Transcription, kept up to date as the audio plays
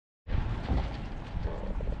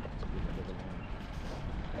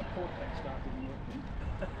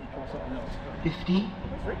something else. 50.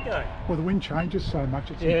 Where's Rick going? Well, the wind changes so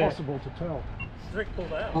much, it's impossible to tell. Rick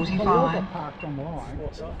pulled out. 45. Well, we all got parked on the line.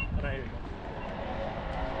 What's up? I know you.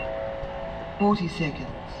 40 seconds.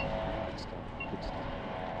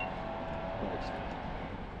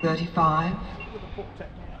 35.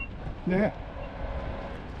 Yeah.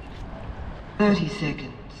 30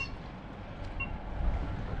 seconds.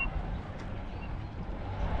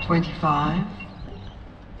 25.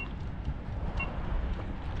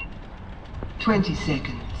 20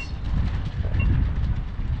 seconds.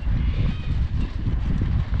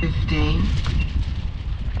 15.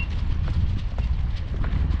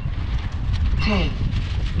 10.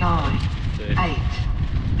 9. 8.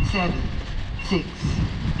 7. 6.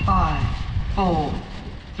 5. 4.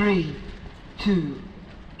 3. 2.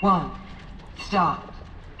 1. Start.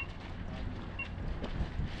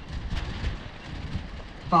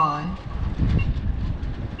 5.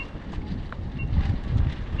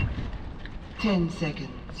 10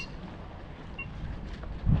 seconds.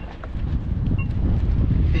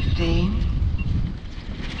 15.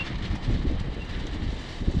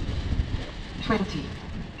 20.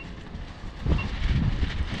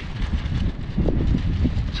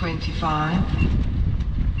 25.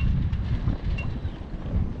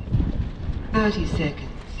 30 seconds.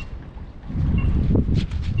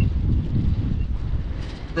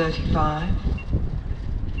 35.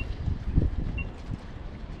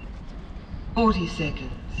 40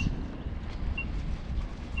 seconds.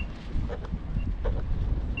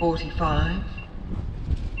 45.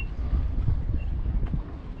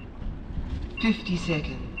 50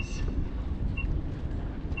 seconds.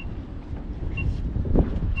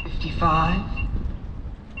 55.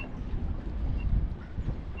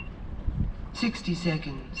 60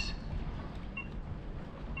 seconds.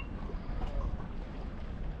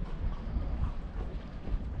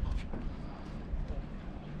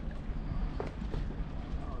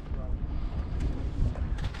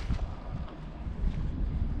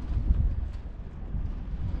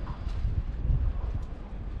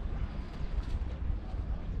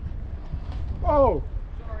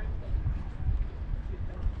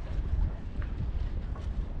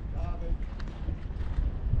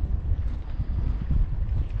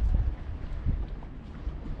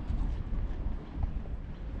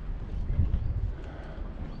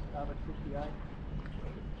 58.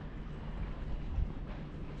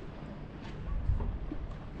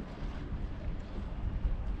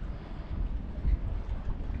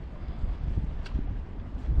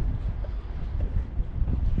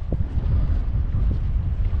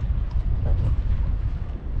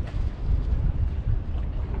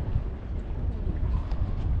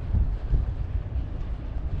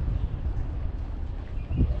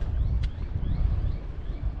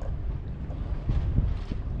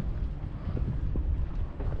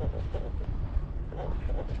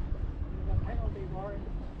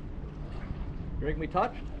 You reckon we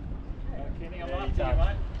touched? Kenny, I'm after you,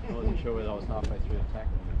 mate. I wasn't sure whether I was halfway through the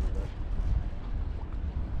tackle.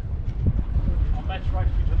 I'll match race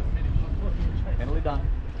you to the finish. Penalty done.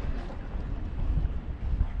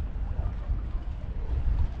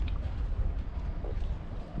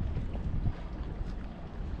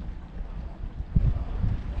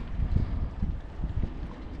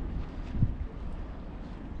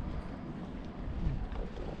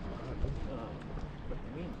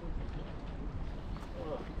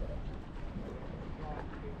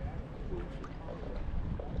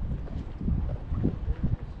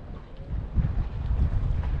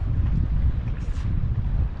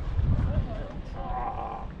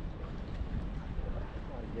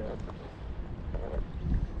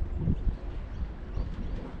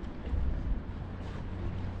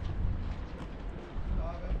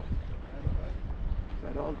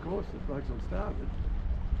 That old course that blokes on starboard.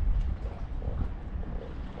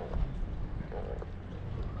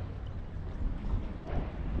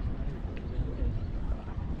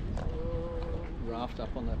 Raft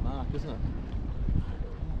up on that mark, isn't it?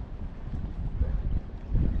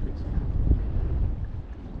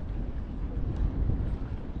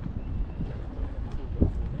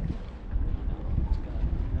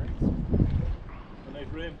 I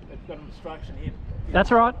need room. It's got an obstruction here.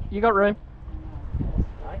 That's all right, you got room.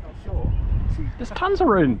 I'm sure. There's tons of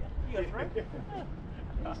room. You got room?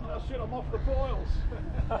 Oh shit, I'm off the foils.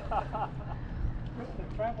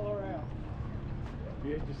 The travel around.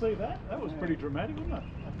 Yeah, did you see that? That was pretty dramatic, wasn't it?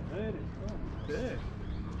 I heard it. Yeah.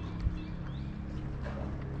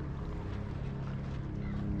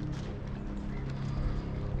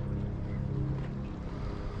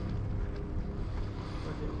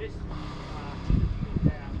 This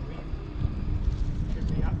downwind should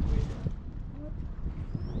be upwind.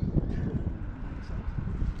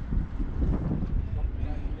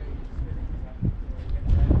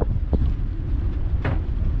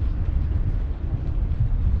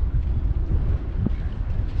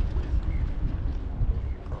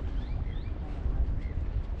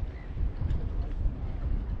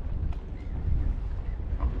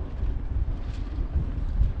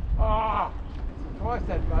 twice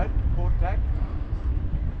that boat, port tack.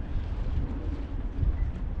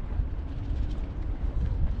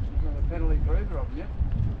 Got a penalty for either of them yet.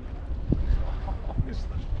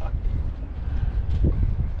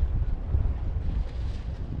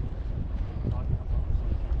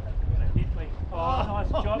 Oh, nice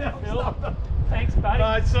job, no, Phil. stop. Thanks, buddy.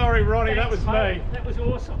 No, sorry, Ronnie, that Thanks, was mate. me. That was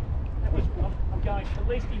awesome. That was. I'm going. At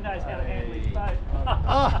least he knows how to handle his boat.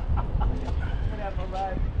 Ah. Put out my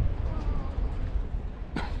road.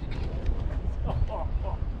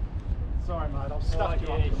 Sorry, mate, I've Oh, stuffed you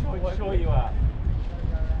yeah, up. sure you are.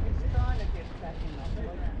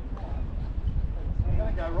 I'm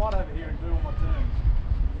going to go right over here and do all my turns.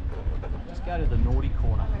 Just go to the naughty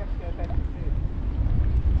corner. You've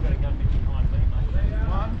got to go a bit behind me, mate.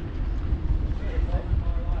 One,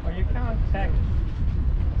 Oh, you can't tack.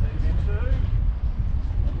 two.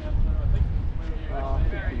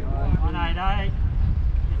 188,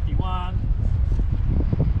 51.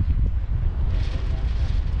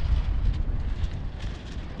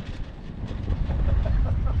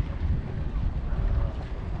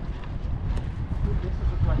 This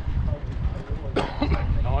is a great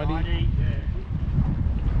 90.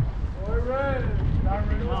 No room.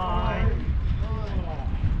 59.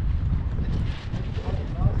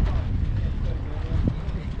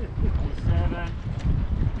 57.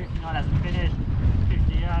 59 hasn't finished.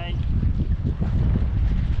 58.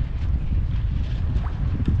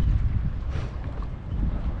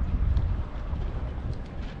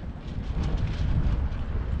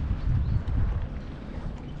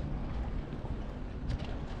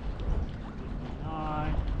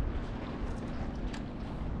 59.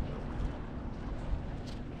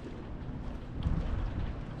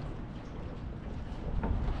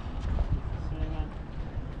 7.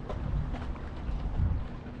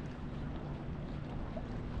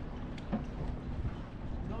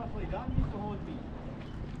 Nicely done, Mr. Hornsby.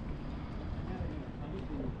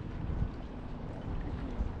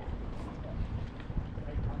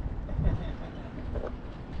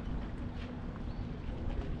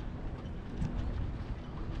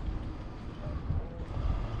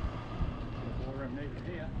 More room needed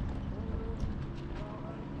here.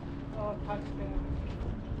 Oh, touchdown.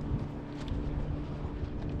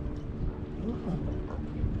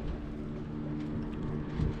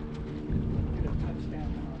 Get a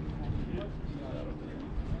touchdown.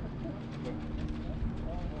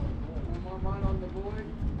 One more mine on the board.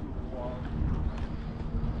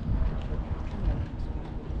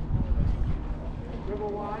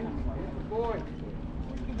 Dribble one, hit the board.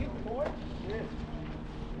 You can hit the board? Yes.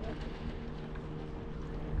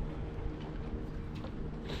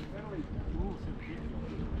 Penalty. Ooh, so cute.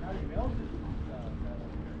 How do you melt it?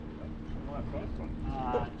 My first one.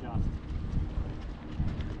 Just.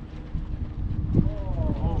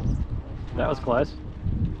 That was close.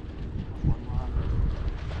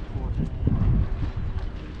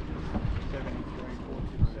 73,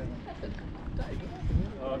 427.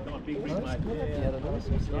 Oh, I've got a big win, mate.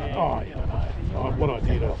 Yeah, Oh, yeah, no. What I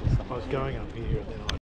did, I was going up here and then I